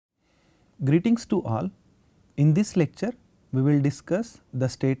Greetings to all. In this lecture, we will discuss the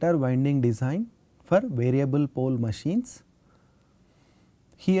stator winding design for variable pole machines.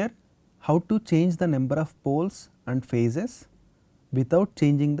 Here, how to change the number of poles and phases without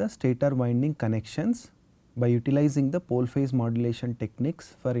changing the stator winding connections by utilizing the pole phase modulation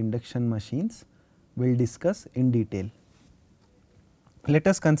techniques for induction machines, we will discuss in detail. Let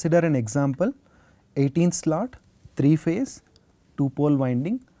us consider an example: 18 slot, 3 phase, 2 pole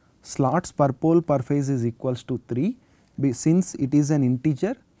winding. Slots per pole per phase is equals to 3. Since it is an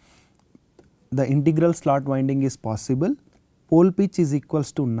integer, the integral slot winding is possible. Pole pitch is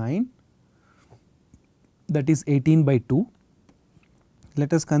equals to 9, that is 18 by 2.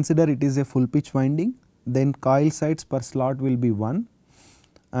 Let us consider it is a full pitch winding, then coil sides per slot will be 1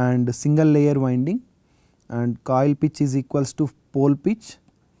 and single layer winding, and coil pitch is equals to pole pitch.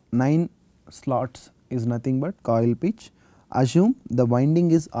 9 slots is nothing but coil pitch. Assume the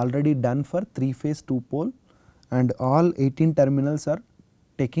winding is already done for 3 phase 2 pole and all 18 terminals are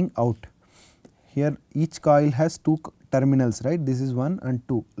taking out. Here each coil has 2 terminals, right, this is 1 and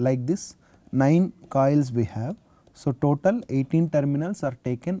 2, like this 9 coils we have. So, total 18 terminals are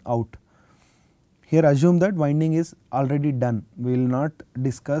taken out. Here assume that winding is already done, we will not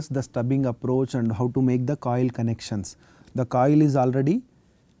discuss the stubbing approach and how to make the coil connections. The coils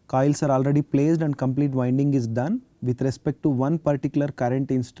are already placed and complete winding is done. With respect to one particular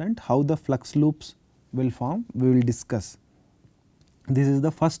current instant, how the flux loops will form, we will discuss. This is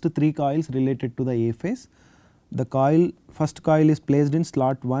the first 3 coils related to the A phase. The first coil is placed in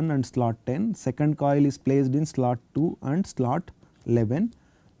slot 1 and slot 10, second coil is placed in slot 2 and slot 11,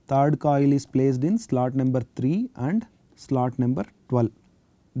 third coil is placed in slot number 3 and slot number 12.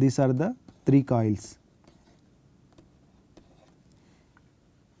 These are the 3 coils.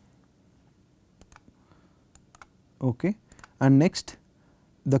 Okay. And next,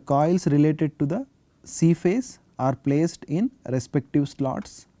 the coils related to the C phase are placed in respective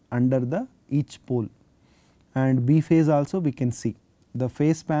slots under the each pole, and B phase also we can see. The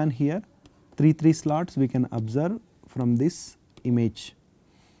phase span here 3 slots we can observe from this image.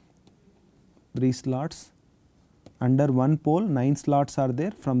 3 slots under one pole, 9 slots are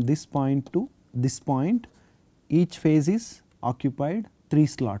there. From this point to this point, each phase is occupied 3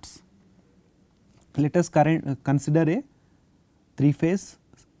 slots. Let us consider a 3 phase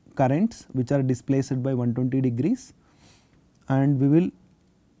currents which are displaced by 120 degrees, and we will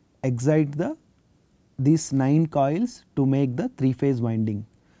excite these 9 coils to make the 3 phase winding,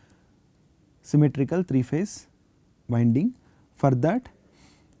 symmetrical 3 phase winding. For that,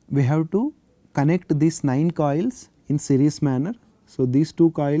 we have to connect these 9 coils in series manner. So, these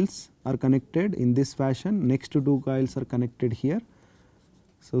 2 coils are connected in this fashion, next 2 coils are connected here.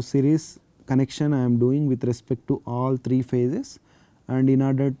 So, series connection I am doing with respect to all 3 phases, and in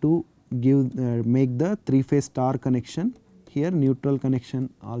order to make the 3 phase star connection, here neutral connection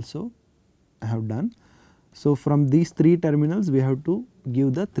also I have done. So, from these 3 terminals we have to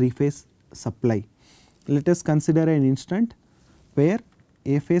give the 3 phase supply. Let us consider an instant where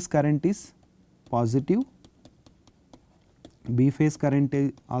A phase current is positive, B phase current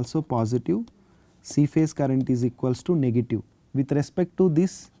is also positive, C phase current is equals to negative. With respect to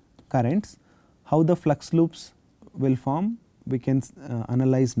these currents, how the flux loops will form, we can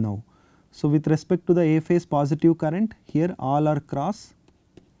analyze now. So, with respect to the A phase positive current, here all are cross.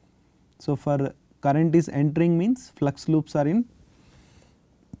 So, for current is entering means flux loops are in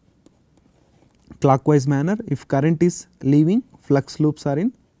clockwise manner. If current is leaving, flux loops are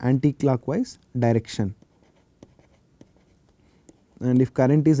in anti-clockwise direction. And if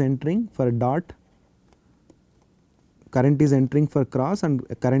current is entering for dot, current is entering for cross and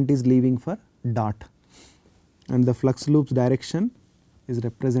current is leaving for dot, and the flux loops direction is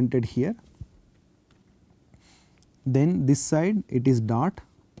represented here. Then this side it is dot,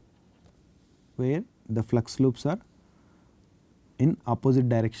 where the flux loops are in opposite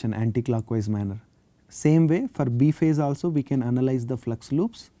direction, anti-clockwise manner. Same way for B phase also we can analyze the flux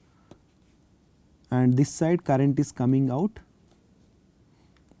loops, and this side current is coming out,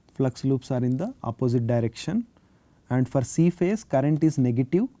 flux loops are in the opposite direction. And for C phase current is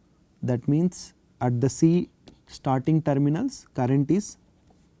negative, that means at the C starting terminals current is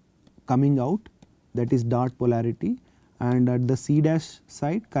coming out, that is dot polarity, and at the C dash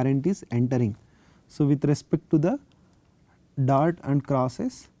side current is entering. So, with respect to the dot and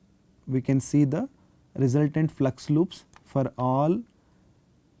crosses, we can see the resultant flux loops for all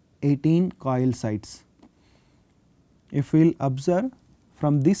 18 coil sides. If we will observe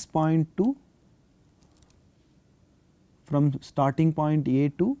from this point to, from starting point A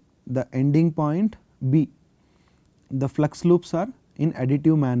to the ending point B, the flux loops are in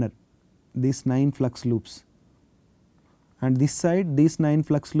additive manner. these 9 flux loops, and this side these 9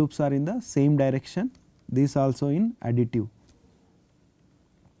 flux loops are in the same direction, this also in additive.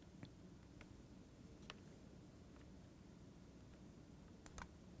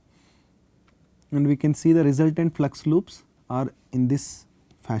 And we can see the resultant flux loops are in this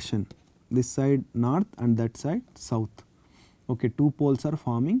fashion, this side north and that side south. Okay, 2 poles are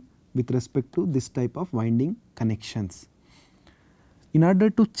forming with respect to this type of winding connections. In order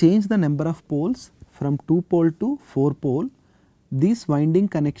to change the number of poles from 2 pole to 4 pole, these winding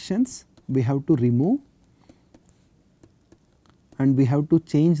connections we have to remove and we have to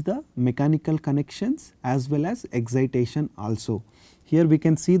change the mechanical connections as well as excitation also. Here we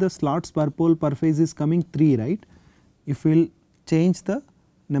can see the slots per pole per phase is coming 3, right. If we will change the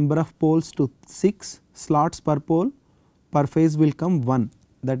number of poles to 6, slots per pole per phase will come 1.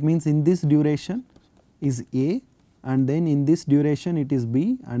 That means in this duration is A, and then in this duration it is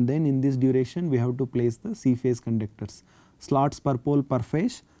B, and then in this duration we have to place the C phase conductors. Slots per pole per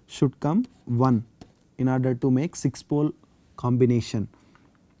phase should come 1 in order to make 6 pole combination.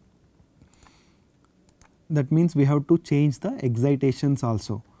 That means we have to change the excitations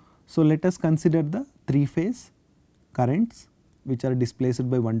also. So, let us consider the 3 phase currents which are displaced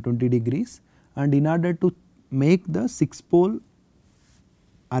by 120 degrees, and in order to make the 6 pole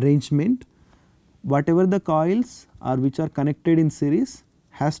arrangement, whatever the coils or which are connected in series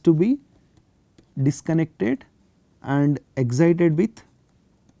has to be disconnected and excited with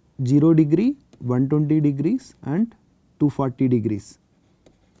 0 degree, 120 degrees and 240 degrees.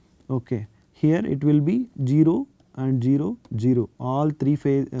 Okay. Here it will be 0 and 0, 0, all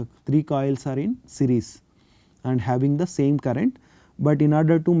 3 coils are in series and having the same current, but in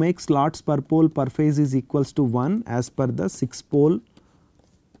order to make slots per pole per phase is equals to 1 as per the 6 pole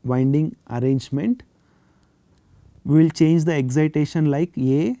winding arrangement, we will change the excitation like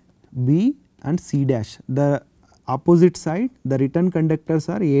A, B and C dash. The opposite side the return conductors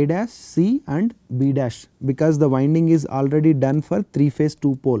are A dash, C and B dash, because the winding is already done for 3 phase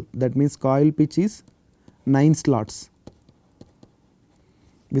 2 pole, that means coil pitch is 9 slots.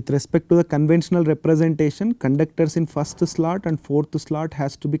 With respect to the conventional representation, conductors in first slot and fourth slot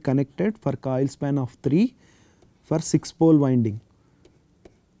has to be connected for coil span of 3 for 6 pole winding.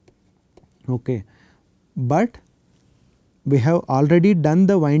 Okay. But we have already done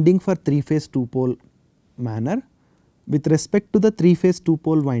the winding for 3 phase 2 pole manner. With respect to the 3 phase 2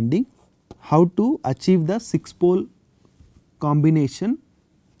 pole winding, how to achieve the 6 pole combination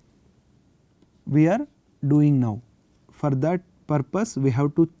we are doing now. For that purpose we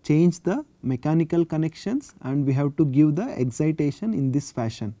have to change the mechanical connections and we have to give the excitation in this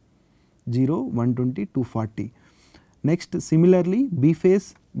fashion 0, 120, 240. Next, similarly B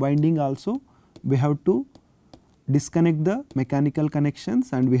phase winding also we have to disconnect the mechanical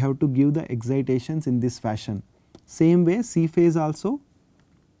connections and we have to give the excitations in this fashion. Same way C phase also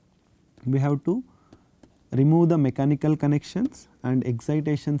we have to remove the mechanical connections and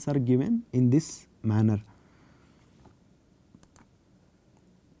excitations are given in this manner.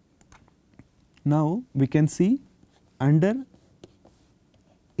 Now we can see under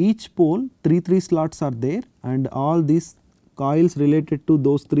each pole 3 slots are there and all these coils related to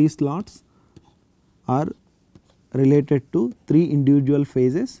those 3 slots are related to 3 individual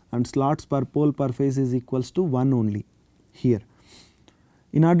phases and slots per pole per phase is equals to 1 only here.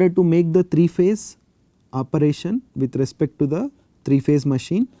 In order to make the 3 phase operation with respect to the 3 phase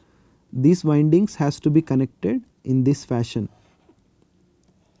machine, these windings has to be connected in this fashion.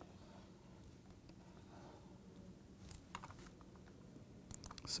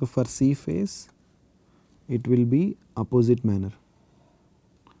 So, for C phase it will be opposite manner.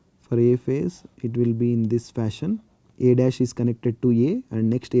 For A phase it will be in this fashion, A dash is connected to A and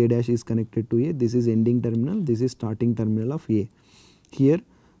next A dash is connected to A, this is ending terminal, this is starting terminal of A. Here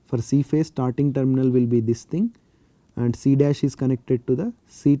for C phase starting terminal will be this thing and C dash is connected to the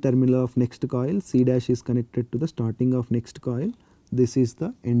C terminal of next coil, C dash is connected to the starting of next coil, this is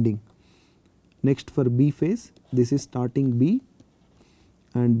the ending. Next for B phase, this is starting B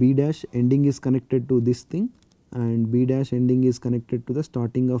and B dash ending is connected to this thing and B dash ending is connected to the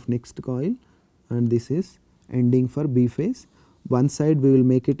starting of next coil and this is ending for B phase. One side we will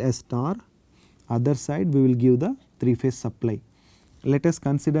make it as star, other side we will give the 3 phase supply. Let us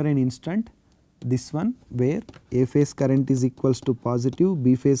consider an instant this one where A phase current is equals to positive,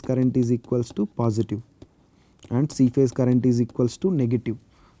 B phase current is equals to positive and C phase current is equals to negative.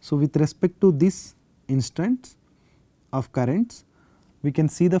 So, with respect to this instance of currents, we can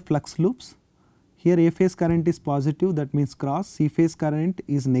see the flux loops. Here A phase current is positive, that means cross, C phase current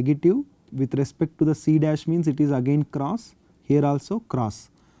is negative with respect to the C dash means it is again cross, here also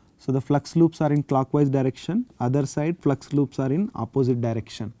cross. So, the flux loops are in clockwise direction, other side flux loops are in opposite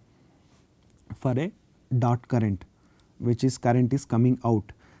direction for a dot current, which is current is coming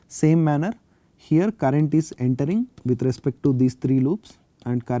out. Same manner here current is entering with respect to these 3 loops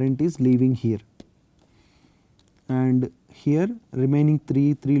and current is leaving here, and here remaining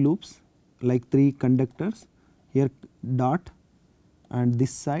 3 loops like 3 conductors, here dot, and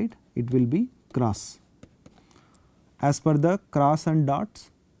this side it will be cross. As per the cross and dots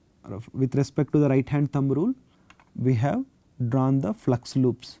with respect to the right hand thumb rule, we have drawn the flux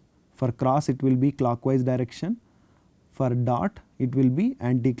loops. For cross it will be clockwise direction, for dot it will be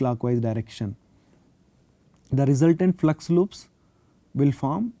anti-clockwise direction. The resultant flux loops will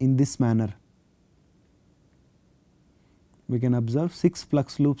form in this manner. We can observe 6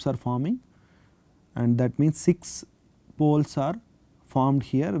 flux loops are forming, and that means 6 poles are formed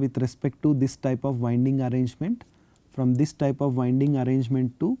here with respect to this type of winding arrangement. From this type of winding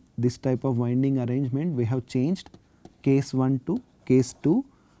arrangement to this type of winding arrangement, we have changed case 1 to case 2,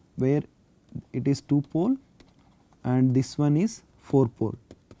 where it is 2 pole and this one is 4 pole,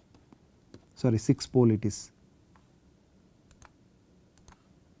 sorry 6 pole it is.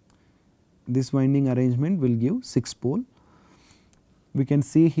 This winding arrangement will give 6 pole. We can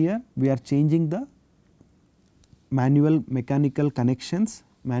see here we are changing the manual mechanical connections,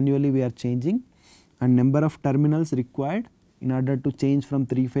 manually we are changing, and number of terminals required in order to change from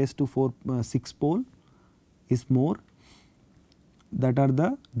 3 phase to 6 pole is more. That are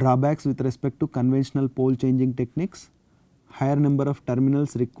the drawbacks with respect to conventional pole changing techniques. Higher number of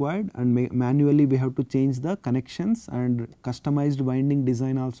terminals required, and manually we have to change the connections, and customized winding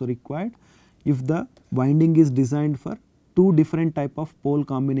design also required. If the winding is designed for 2 different type of pole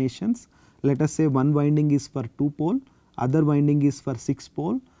combinations, let us say one winding is for 2 pole, other winding is for 6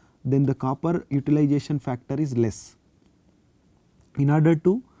 pole, then the copper utilization factor is less. In order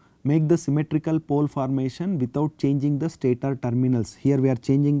to make the symmetrical pole formation without changing the stator terminals, here we are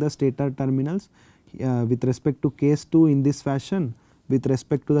changing the stator terminals with respect to case 2 in this fashion, with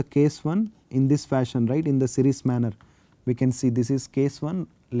respect to the case 1 in this fashion, right, in the series manner. We can see this is case 1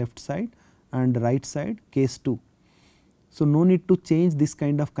 left side and right side case 2. So, no need to change this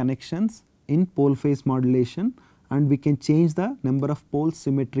kind of connections in pole phase modulation, and we can change the number of poles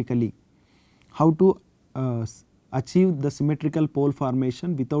symmetrically. How to achieve the symmetrical pole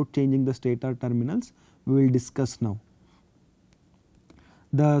formation without changing the stator terminals, we will discuss now.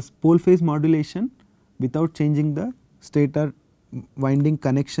 The pole phase modulation without changing the stator winding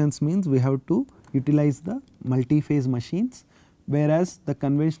connections means we have to utilize the multi-phase machines, whereas the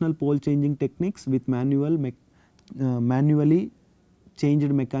conventional pole changing techniques with manually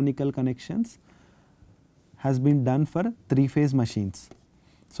changed mechanical connections has been done for 3-phase machines.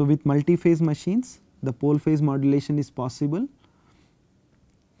 So, with multi-phase machines the pole phase modulation is possible.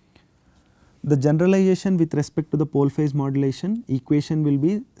 The generalization with respect to the pole phase modulation equation will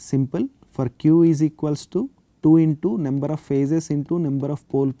be simple. For Q is equals to 2 into number of phases into number of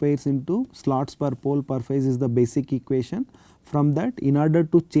pole pairs into slots per pole per phase is the basic equation. From that, in order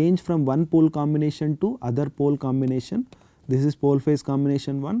to change from one pole combination to other pole combination, this is pole phase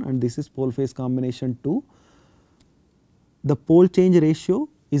combination 1 and this is pole phase combination 2. The pole change ratio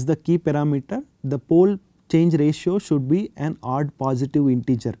is the key parameter. The pole change ratio should be an odd positive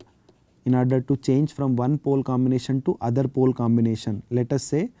integer in order to change from one pole combination to other pole combination. Let us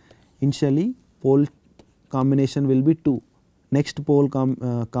say initially pole combination will be 2, next pole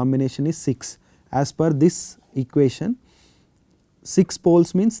combination is 6. As per this equation, 6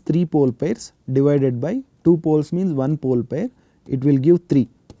 poles means 3 pole pairs divided by 2 poles means 1 pole pair, it will give 3.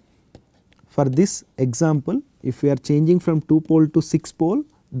 For this example, if we are changing from 2 pole to 6 pole,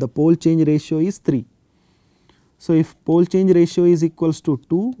 the pole change ratio is 3. So, if pole change ratio is equals to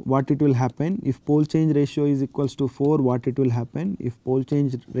 2, what it will happen? If pole change ratio is equals to 4, what it will happen? If pole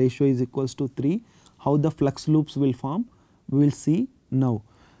change ratio is equals to 3, how the flux loops will form? We will see now.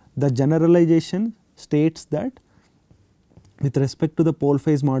 The generalization states that with respect to the pole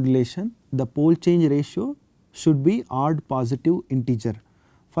phase modulation, the pole change ratio should be odd positive integer.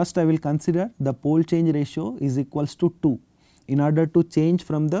 First, I will consider the pole change ratio is equals to 2. In order to change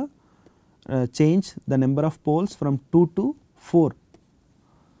from the number of poles from 2 to 4.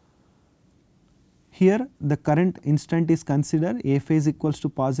 Here the current instant is considered A phase equals to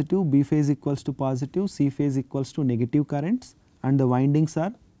positive, B phase equals to positive, C phase equals to negative currents, and the windings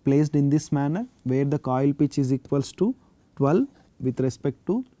are placed in this manner where the coil pitch is equals to 12 with respect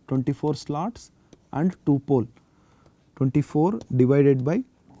to 24 slots and 2 pole. 24 divided by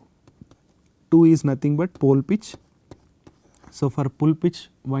 2 is nothing but pole pitch. So, for pole pitch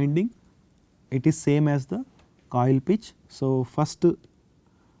winding it is same as the coil pitch. So, first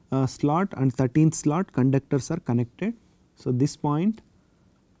slot and 13th slot conductors are connected. So, this point,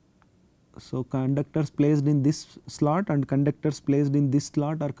 so conductors placed in this slot and conductors placed in this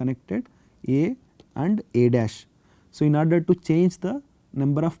slot are connected A and A dash. So, in order to change the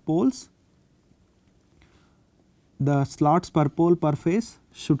number of poles, the slots per pole per phase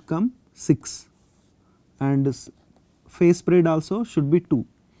should come 6 and phase spread also should be 2.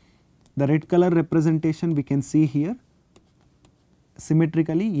 The red color representation we can see here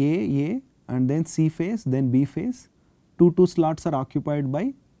symmetrically A and then C phase, then B phase, 2 slots are occupied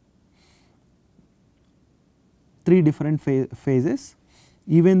by 3 different phases,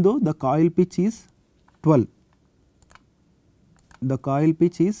 even though the coil pitch is 12. The coil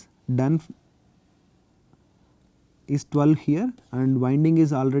pitch is done is 12 here and winding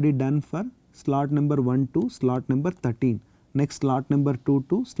is already done for slot number 1 to slot number 13, next slot number 2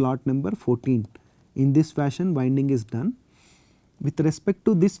 to slot number 14. In this fashion winding is done. With respect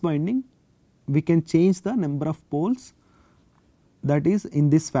to this winding, we can change the number of poles, that is in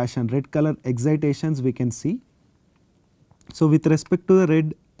this fashion, red color excitations we can see. So, with respect to the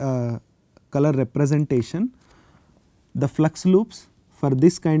red color representation, the flux loops for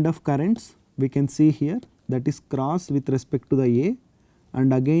this kind of currents we can see here, that is cross with respect to the A,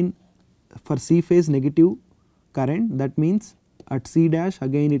 and again for C phase negative current, that means at C dash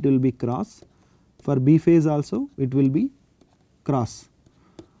again it will be cross, for B phase also it will be cross.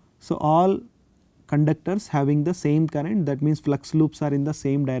 So, all conductors having the same current, that means flux loops are in the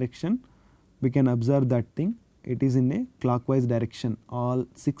same direction, we can observe that thing, it is in a clockwise direction, all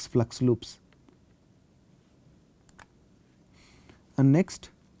 6 flux loops. And next,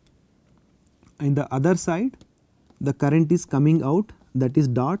 in the other side the current is coming out, that is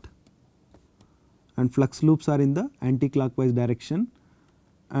dot, and flux loops are in the anti-clockwise direction,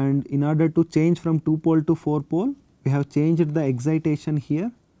 and in order to change from 2 pole to 4 pole, we have changed the excitation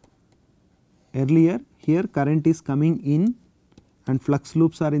here. Earlier here current is coming in and flux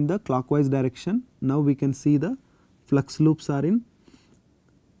loops are in the clockwise direction. Now we can see the flux loops are in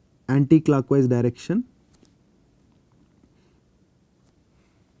anti-clockwise direction.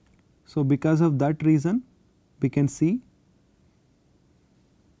 So, because of that reason we can see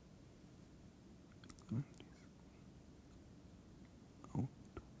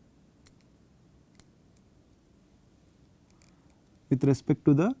with respect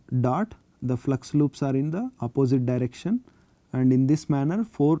to the dot, the flux loops are in the opposite direction, and in this manner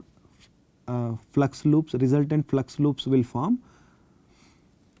 4 flux loops, resultant flux loops will form.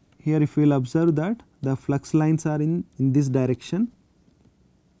 Here if we will observe that the flux lines are in this direction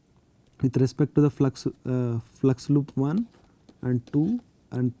with respect to the flux loop 1 and 2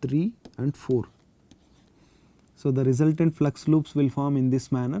 and 3 and 4. So, the resultant flux loops will form in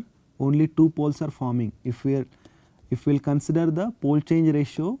this manner, only 2 poles are forming. If we will consider the pole change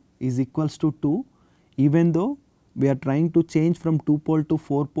ratio is equals to 2, even though we are trying to change from 2 pole to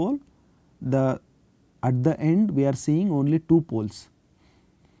 4 pole, at the end we are seeing only 2 poles.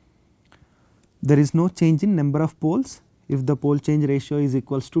 There is no change in number of poles if the pole change ratio is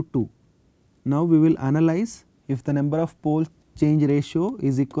equals to 2. Now, we will analyze if the number of pole change ratio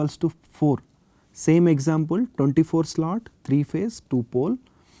is equals to 4. Same example, 24 slot 3 phase 2 pole.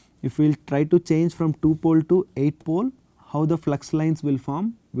 If we will try to change from 2 pole to 8 pole, how the flux lines will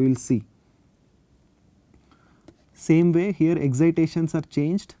form, we will see. Same way here excitations are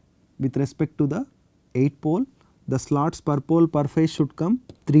changed with respect to the 8 pole. The slots per pole per phase should come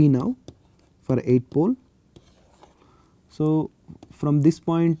 3 now for 8 pole. So, from this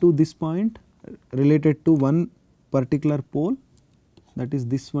point to this point related to one particular pole, that is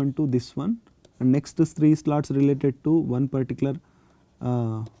this one to this one, and next 3 slots related to one particular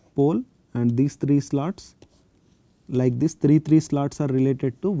pole, and these 3 slots like this 3 slots are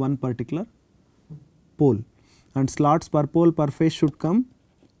related to one particular pole, and slots per pole per phase should come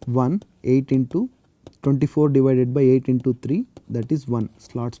 1, 8 into 24 divided by 8 into 3, that is 1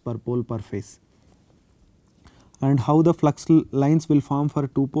 slots per pole per phase. And how the flux lines will form for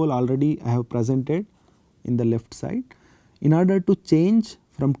 2 pole already I have presented in the left side. In order to change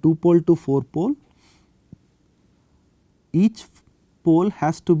from 2 pole to 4 pole, each pole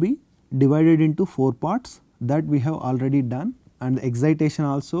has to be divided into 4 parts, that we have already done, and the excitation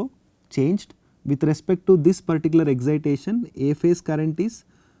also changed. With respect to this particular excitation, A phase current is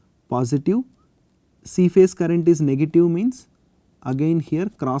positive, C phase current is negative, means again here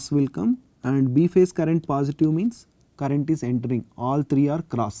cross will come, and B phase current positive means current is entering, all 3 are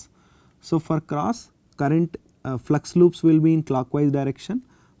cross. So, for cross current flux loops will be in clockwise direction,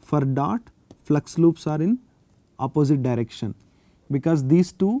 for dot flux loops are in opposite direction, because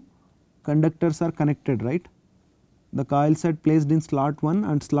these 2 conductors are connected, right. the coil set placed in slot 1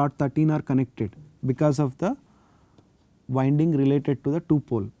 and slot 13 are connected because of the winding related to the 2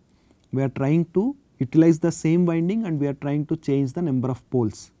 pole. We are trying to utilize the same winding and we are trying to change the number of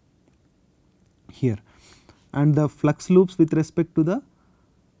poles here. And the flux loops with respect to the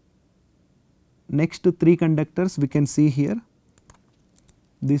next 3 conductors we can see here.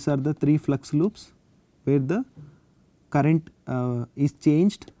 These are the 3 flux loops where the current is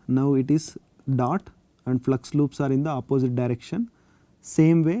changed. Now it is dot and flux loops are in the opposite direction.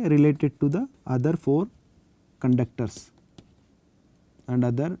 Same way related to the other 4 conductors and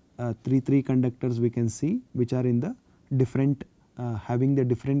other 3 conductors we can see which are in the different having the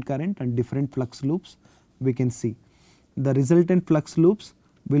different current and different flux loops we can see. The resultant flux loops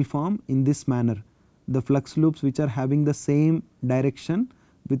will form in this manner. The flux loops which are having the same direction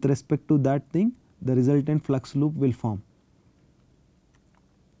with respect to that thing, the resultant flux loop will form.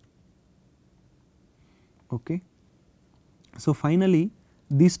 Okay. So, finally,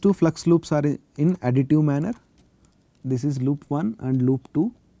 these 2 flux loops are in additive manner. This is loop 1 and loop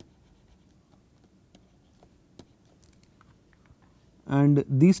 2, and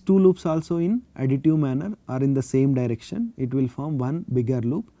these 2 loops also in additive manner are in the same direction. It will form one bigger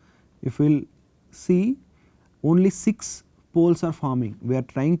loop. If we will see, only 6 poles are forming. We are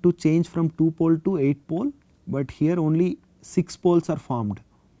trying to change from 2 pole to 8 pole, but here only 6 poles are formed.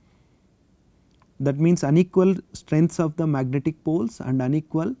 That means unequal strengths of the magnetic poles and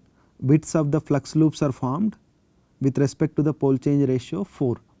unequal widths of the flux loops are formed with respect to the pole change ratio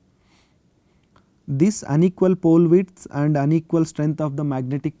 4. This unequal pole widths and unequal strength of the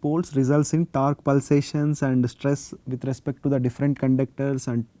magnetic poles results in torque pulsations and stress with respect to the different conductors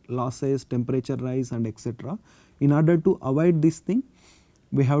and losses, temperature rise and etc. In order to avoid this thing,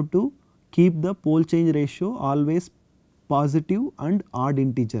 we have to keep the pole change ratio always positive and odd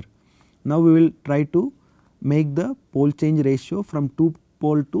integer. Now we will try to make the pole change ratio from 2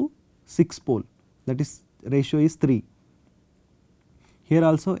 pole to 6 pole, that is ratio is 3. Here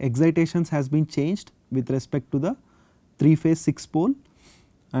also excitations has been changed with respect to the 3 phase 6 pole,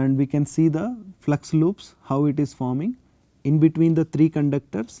 and we can see the flux loops how it is forming. In between the 3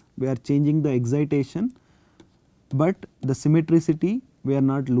 conductors we are changing the excitation, but the symmetricity we are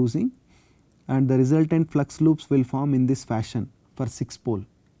not losing, and the resultant flux loops will form in this fashion for 6 pole,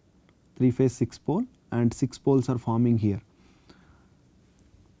 3 phase 6 pole, and 6 poles are forming here.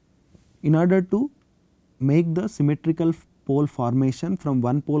 In order to make the symmetrical pole formation from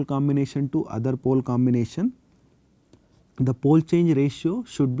one pole combination to other pole combination, the pole change ratio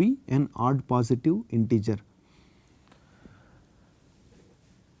should be an odd positive integer.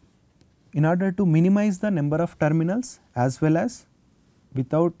 In order to minimize the number of terminals as well as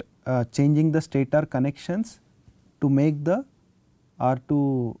without changing the stator connections, to make the or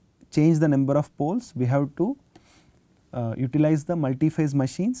to change the number of poles, we have to utilize the multiphase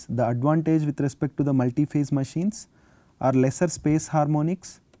machines. The advantage with respect to the multiphase machines are lesser space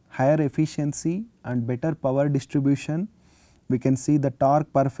harmonics, higher efficiency and better power distribution. We can see the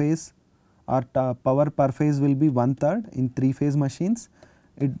torque per phase or power per phase will be 1/3 in 3 phase machines.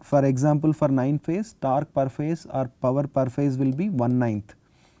 For example, for 9 phase, torque per phase or power per phase will be 1/9.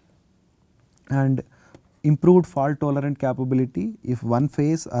 And improved fault tolerant capability, if one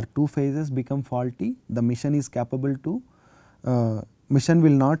phase or 2 phases become faulty, the machine is capable to machine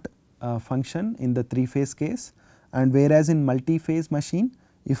will not function in the 3 phase case, and whereas in multi-phase machine,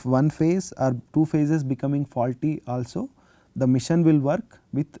 if one phase or 2 phases becoming faulty also, the machine will work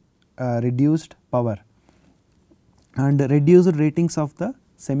with reduced power. And reduced ratings of the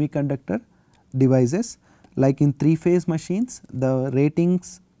semiconductor devices, like in 3 phase machines, the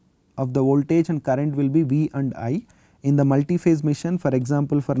ratings of the voltage and current will be V and I. In the multi-phase machine, for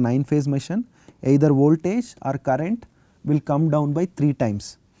example for 9 phase machine, either voltage or current will come down by 3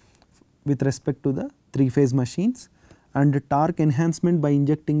 times with respect to the 3 phase machines. And the torque enhancement by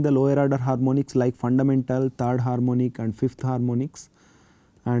injecting the lower order harmonics like fundamental, 3rd harmonic and 5th harmonics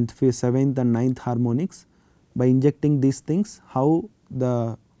and 7th and 9th harmonics, by injecting these things, how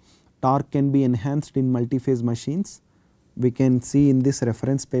the torque can be enhanced in multi-phase machines, we can see in this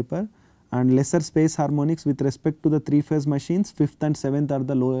reference paper. And lesser space harmonics with respect to the 3 phase machines, 5th and 7th are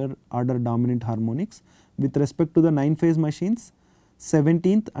the lower order dominant harmonics. With respect to the 9 phase machines,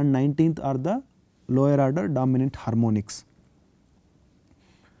 17th and 19th are the lower order dominant harmonics.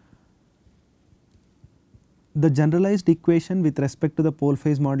 The generalized equation with respect to the pole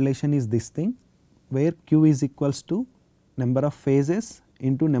phase modulation is this thing, where Q is equals to number of phases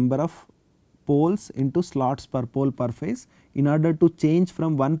into number of poles into slots per pole per phase. In order to change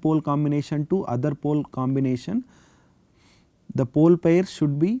from one pole combination to other pole combination, the pole pairs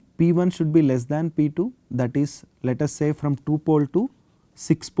should be P1 should be less than P2, that is, let us say from 2 pole to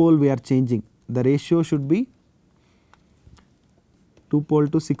 6 pole we are changing, the ratio should be 2 pole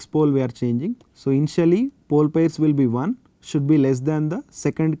to 6 pole we are changing. So, initially pole pairs will be 1, should be less than the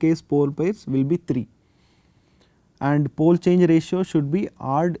second case pole pairs will be 3, and pole change ratio should be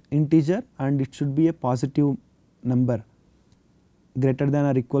odd integer and it should be a positive number greater than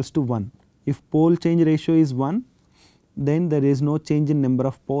or equals to 1. If pole change ratio is 1, then there is no change in number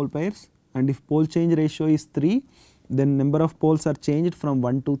of pole pairs, and if pole change ratio is 3, then number of poles are changed from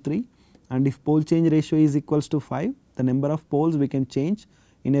 1 to 3, and if pole change ratio is equals to 5, the number of poles we can change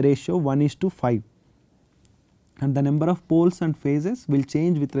in a ratio 1:5, and the number of poles and phases will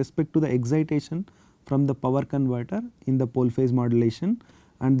change with respect to the excitation from the power converter in the pole phase modulation,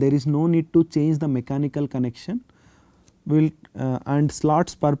 and there is no need to change the mechanical connection. And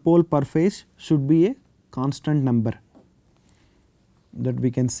slots per pole per phase should be a constant number that we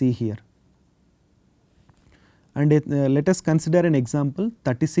can see here. And let us consider an example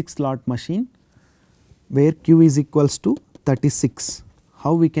 36 slot machine where Q is equals to 36.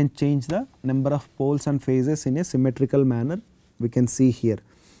 How we can change the number of poles and phases in a symmetrical manner, we can see here.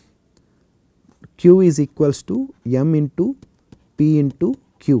 Q is equals to M into P into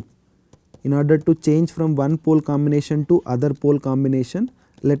Q. In order to change from one pole combination to other pole combination,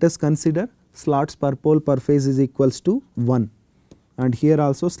 let us consider slots per pole per phase is equals to 1, and here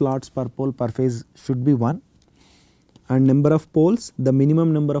also slots per pole per phase should be 1, and number of poles, the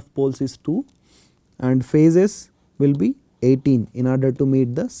minimum number of poles is 2, and phases will be 18 in order to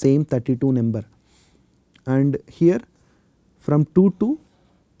meet the same 32 number. And here from 2 to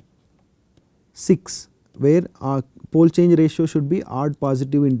 6 where our pole change ratio should be odd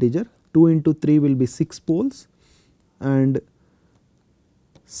positive integer, 2 into 3 will be 6 poles and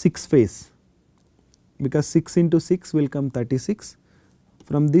 6 phase, because 6 into 6 will come 36.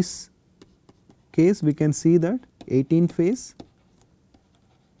 From this case we can see that 18 phase,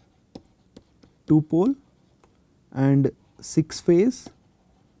 2 pole and 6 phase,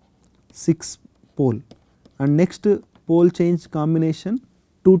 6 pole, and next pole change combination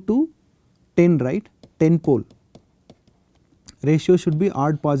 2 to 10, right, 10 pole. Ratio should be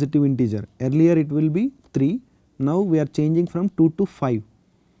odd positive integer, earlier it will be 3, now we are changing from 2 to 5.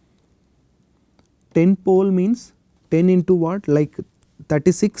 10 pole means 10 into what, like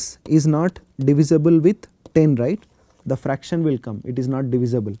 36 is not divisible with 10, right, the fraction will come, it is not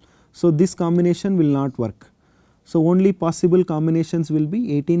divisible. So, this combination will not work. So, only possible combinations will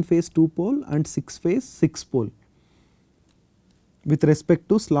be 18 phase 2 pole and 6 phase 6 pole with respect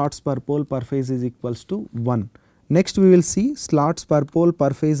to slots per pole per phase is equals to 1. Next we will see slots per pole per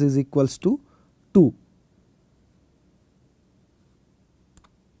phase is equals to 2.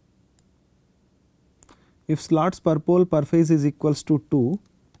 If slots per pole per phase is equals to 2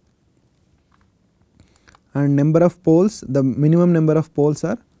 and number of poles, the minimum number of poles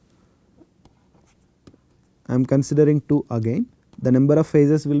are, I am considering 2 again, the number of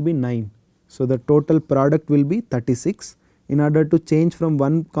phases will be 9. So, the total product will be 36. In order to change from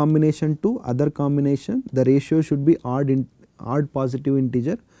one combination to other combination, the ratio should be odd positive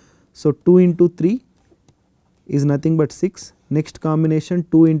integer. So, 2 into 3 is nothing but 6, next combination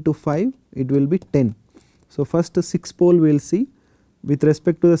 2 into 5 it will be 10. So, first 6 pole we will see, with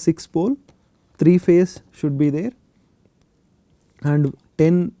respect to the 6 pole 3 phase should be there, and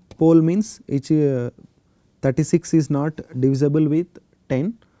 10 pole means each 36 is not divisible with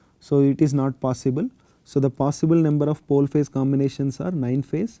 10. So, it is not possible. So, the possible number of pole phase combinations are 9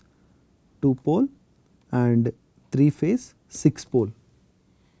 phase, 2 pole and 3 phase, 6 pole.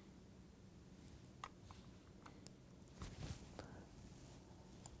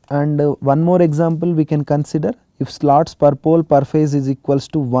 And one more example we can consider, if slots per pole per phase is equals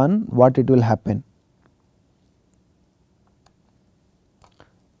to 1, what it will happen.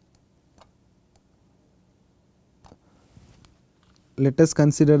 Let us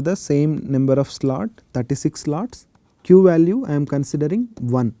consider the same number of slot, 36 slots, Q value I am considering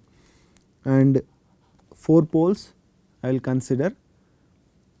 1 and 4 poles I will consider,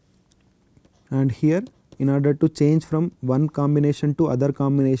 and here in order to change from one combination to other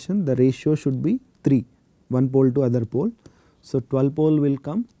combination, the ratio should be 3, one pole to other pole. So, 12 pole will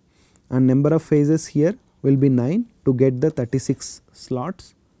come and number of phases here will be 9 to get the 36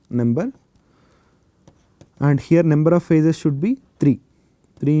 slots number, and here number of phases should be 3,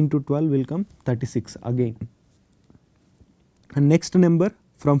 3 into 12 will come 36 again, and next number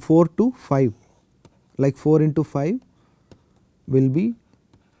from 4 to 5, like 4 into 5 will be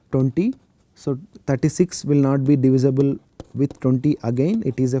 20. So, 36 will not be divisible with 20 again,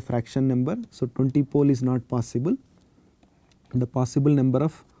 it is a fraction number. So, 20 pole is not possible. The possible number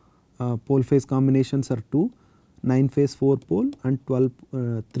of pole phase combinations are 2, 9 phase 4 pole and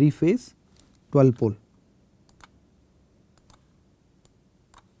 3 phase 12 pole.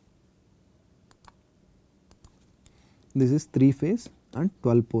 This is 3 phase and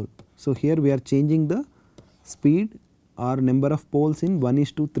 12 pole. So, here we are changing the speed or number of poles in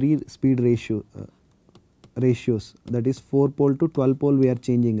 1:3 speed ratios, that is 4 pole to 12 pole we are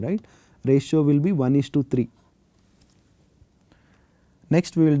changing, right. Ratio will be 1:3.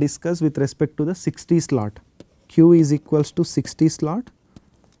 Next we will discuss with respect to the 60 slot. Q is equals to 60 slot,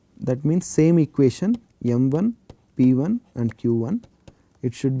 that means same equation M1, P1 and Q1,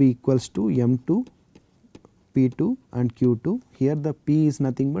 it should be equals to M2, P2 and Q2. Here the P is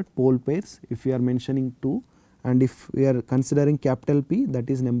nothing but pole pairs if we are mentioning 2, and if we are considering capital P, that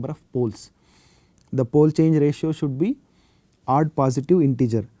is number of poles. The pole change ratio should be odd positive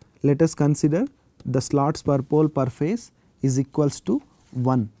integer. Let us consider the slots per pole per phase is equals to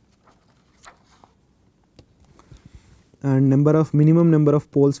 1, and minimum number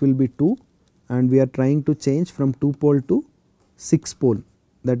of poles will be 2, and we are trying to change from 2 pole to 6 pole,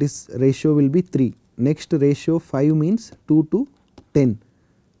 that is ratio will be 3. Next ratio 5 means 2 to 10,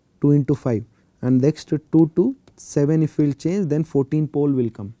 2 into 5, and next 2 to 7 if we will change, then 14 pole will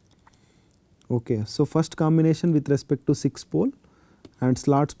come. Okay. So, first combination with respect to 6 pole and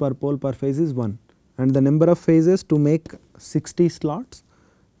slots per pole per phase is 1, and the number of phases to make 60 slots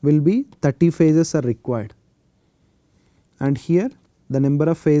will be 30 phases are required, and here the number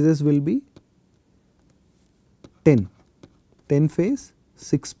of phases will be 10 phase,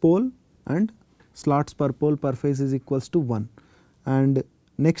 6 pole and slots per pole per phase is equals to 1, and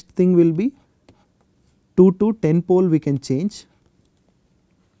next thing will be 2 to 10 pole we can change,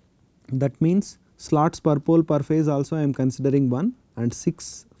 that means slots per pole per phase also I am considering 1 and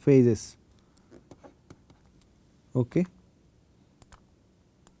 6 phases. Okay.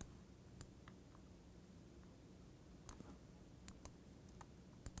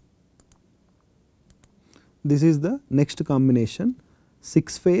 This is the next combination,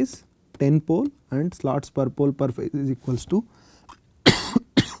 6 phase, 10 pole and slots per pole per phase is equals to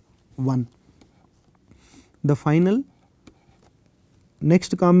 1. The final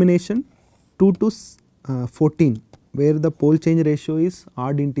next combination 2 to 14, where the pole change ratio is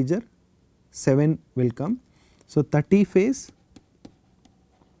odd integer, 7 will come. So, 30 phase,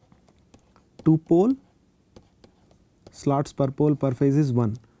 2 pole, slots per pole per phase is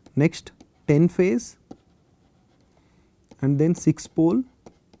 1. Next 10 phase and then 6 pole,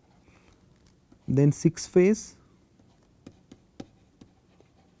 then 6 phase,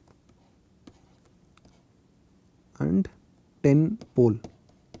 and 10 pole.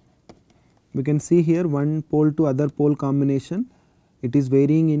 We can see here one pole to other pole combination, it is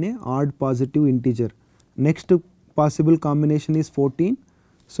varying in a odd positive integer. Next possible combination is 14.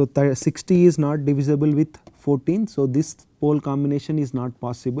 So, 60 is not divisible with 14. So, this pole combination is not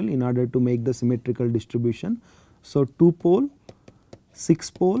possible in order to make the symmetrical distribution. So, 2 pole,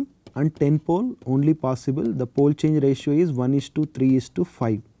 6 pole and 10 pole only possible. The pole change ratio is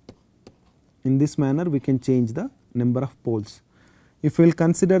 1:3:5. In this manner we can change the number of poles. If we will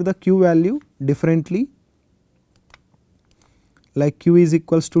consider the Q value differently, like Q is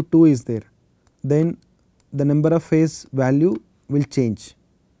equals to 2 is there, then the number of phase value will change.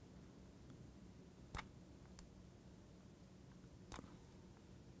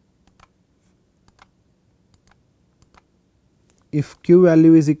 If Q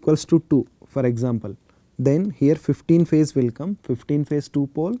value is equals to 2 for example, then here 15 phase will come, 15 phase 2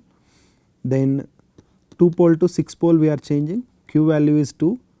 pole, then 2 pole to 6 pole we are changing, Q value is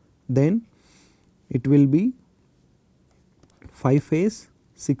 2, then it will be 5 phase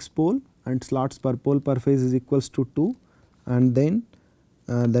 6 pole and slots per pole per phase is equals to 2, and then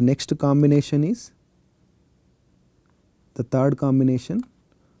the next combination is the third combination,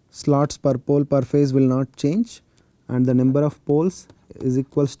 slots per pole per phase will not change and the number of poles is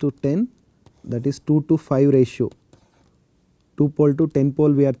equals to 10, that is 2 to 5 ratio, 2 pole to 10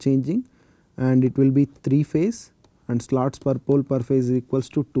 pole we are changing, and it will be 3 phase and slots per pole per phase is equals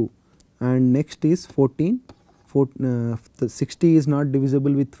to 2, and next is 14. The 60 is not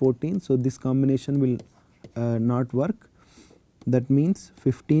divisible with 14. So, this combination will not work, that means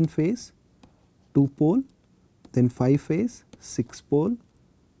 15 phase 2 pole, then 5 phase 6 pole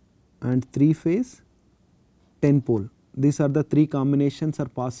and 3 phase 10 pole. These are the 3 combinations are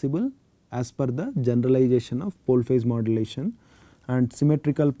possible as per the generalization of pole phase modulation, and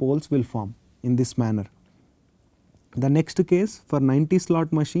symmetrical poles will form in this manner. The next case for 90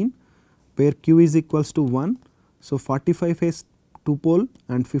 slot machine where Q is equals to 1. So, 45 phase 2 pole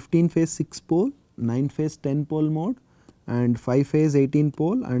and 15 phase 6 pole, 9 phase 10 pole mode and 5 phase 18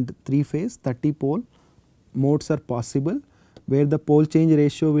 pole and 3 phase 30 pole modes are possible, where the pole change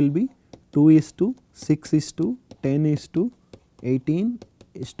ratio will be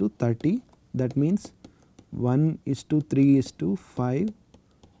 2:6:10:10:18:30, that means 1:3:5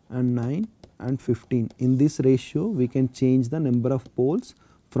 and 9 and 15. In this ratio we can change the number of poles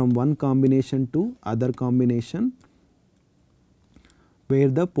from one combination to other combination, where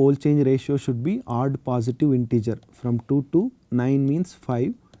the pole change ratio should be odd positive integer. From 2 to 9 means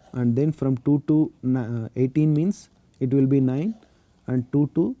 5, and then from 2 to 18 means it will be 9, and 2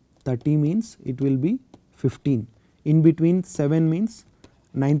 to 30 means it will be 15. In between 7 means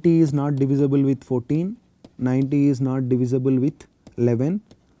 90 is not divisible with 14, 90 is not divisible with 11.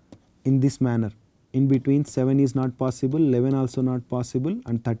 In this manner, in between 7 is not possible, 11 also not possible,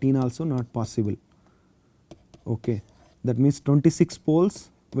 and 13 also not possible. Okay. That means 26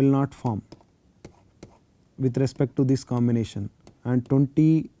 poles will not form with respect to this combination, and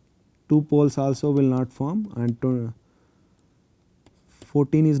 22 poles also will not form, and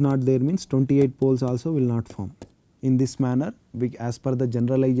 14 is not there means 28 poles also will not form. In this manner, as per the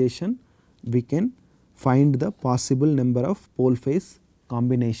generalization, we can find the possible number of pole phase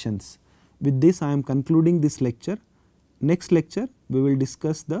combinations. With this I am concluding this lecture. Next lecture we will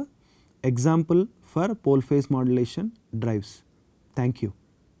discuss the example for pole phase modulation drives. Thank you.